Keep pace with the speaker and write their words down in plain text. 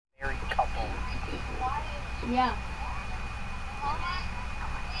Yeah.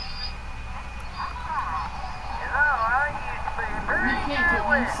 You can't get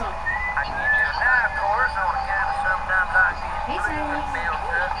you suck. I give you now, of course, on account of sometimes I get Hey, Cyrus. built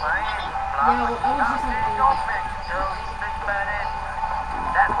up my end. Yeah, well, I was just on the Don't mention, Joe. He thinks about it.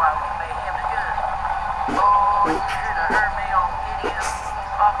 That's why we made him the judge. Oh, you should have heard me on Gideon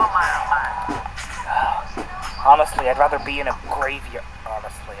off a mile line. Honestly, I'd rather be in a graveyard.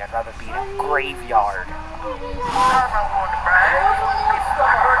 Honestly, I'd rather be in a graveyard. I'm not one to brag. It's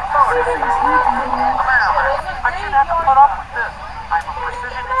not very far to see. A mile line. I shouldn't have to put up with this. I'm a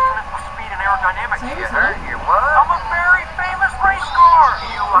precision instrument for speed and aerodynamics. Cyrus, You heard? You what? I'm a very famous race car.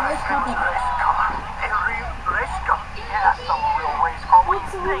 You are a famous race car. A real race car. Yeah, some real race car. What do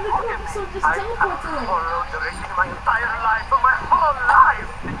you think? Look at me. So just teleport to it. Followed the racing my entire life, for my whole life.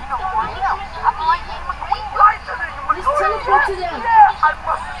 And you know who I am? I'm Lightning McQueen. Lightning McQueen. Just teleport to them. Yeah, I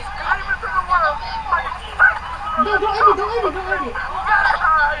must scream into the world. My excitement. No, don't end it, don't end it, don't end it. Very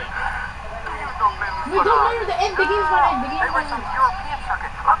high. Wait, don't remember the end. The game's gonna end. The They game's were some gonna end. European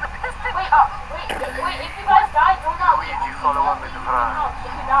circuit on the piston cup. Wait, if you guys die, do not leave. Luigi, follow up with the front. No,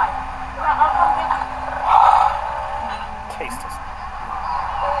 if you die. I'll come get you. Taste us.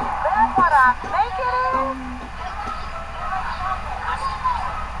 That's what I think it is.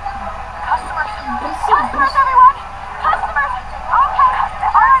 Customers, everyone! Customers! Okay,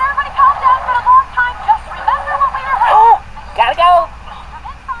 alright, everybody calm down. It's been a long time. Just remember what we rehearsed. Oh, gotta go. The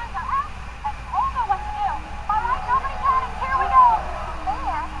men signs are out, and you all know what to do. Alright, nobody panic. Here we go. And,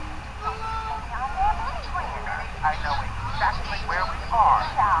 down there anywhere. I know exactly where we are.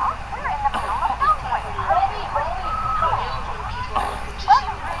 Yeah, we're in the middle of nowhere.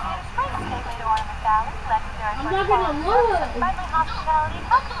 Welcome to Radiator Springs, Gateway to Ornament Valley. Legendary I'm not gonna look. friendly hospitality.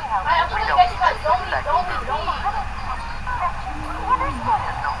 How can we help you? We don't need to Don't do that.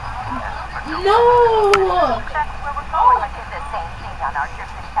 No! Exactly where we're going. I did the same thing on our trip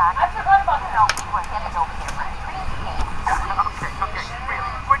to Stockton. I forgot about that. No, we were headed over here for a pretty game. Okay,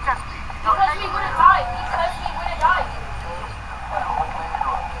 really. We're just teasing. Because we would have died. Because we would have died.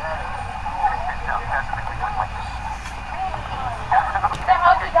 Then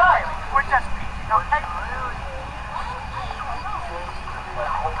how'd we die? We're just teasing, okay?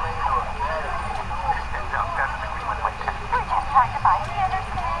 We're just trying to buy dinner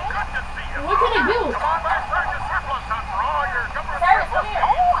today. What can I do? Cyrus, come here.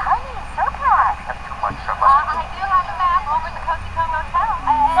 Oh, honey, surprise. I do have a map over at the Cozy Cone Hotel.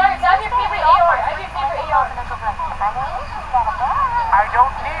 Cyrus, I have your favorite AR. I have your favorite AR. I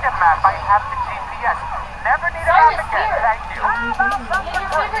don't need a map. I have the GPS. Never need a map again. Thank you. Your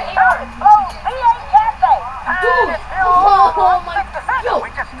favorite AR. Oh, V8 Cafe. Dude! Oh my... Yo, We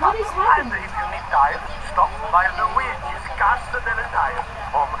just what is happening? If you need tires, stop by Luigi's Casa delle Tires.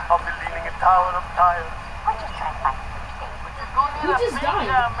 Home of the leaning tower of tires. We're just trying to find something. You just died.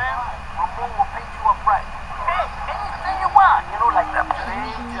 Man. Ramon will paint you up right. Hey, anything you want. You know, like the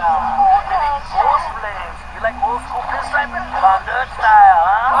plain job. Mini horse flames. You like old school pinstriping? Von Dutch style,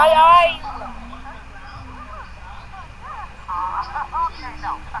 huh? Aye, aye. Okay,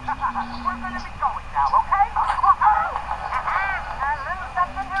 now. We're gonna be going now, okay? A little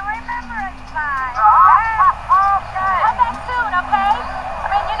something to remember inside. Okay. Come back soon, okay? I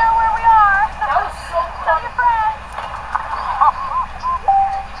mean, you know where we are. That was so cool. Tell your friends.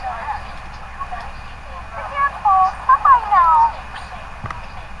 Be careful. Somebody knows.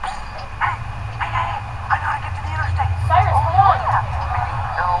 Hey, I know how to get to the interstate. Cyrus, come on.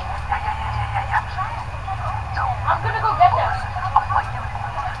 No. Yeah. No. I'm gonna go get them. I'm like you,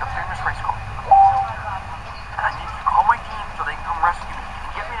 the famous race car. And I need you to call my team so they can come rescue me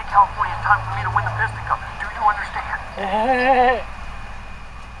and get me to California in time for me to win the Piston Cup. Do you understand?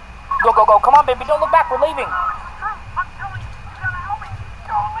 Go. Come on, baby. Don't look back. We're leaving. I'm telling you, you gotta help me.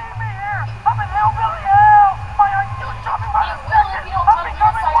 Don't leave me here. I'm in hillbilly hell. My IQ's dropping by the You will if you don't I'm come here,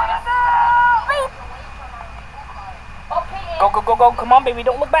 becoming one Cyrus. now. Beep. Okay, Go. Come on, baby.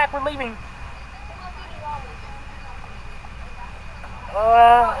 Don't look back. We're leaving. If you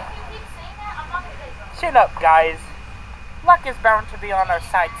keep saying that, I'm not gonna say so. Chin up, guys. Luck is bound to be on our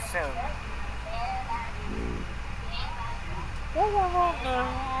side soon.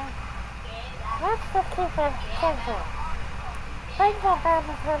 Let's just keep it simple. Things are bad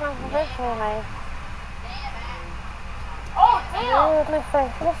as when I'm originally. Oh, damn. Listen,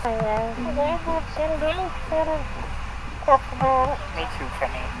 they're not getting any better. Me too,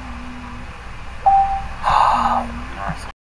 Kenny.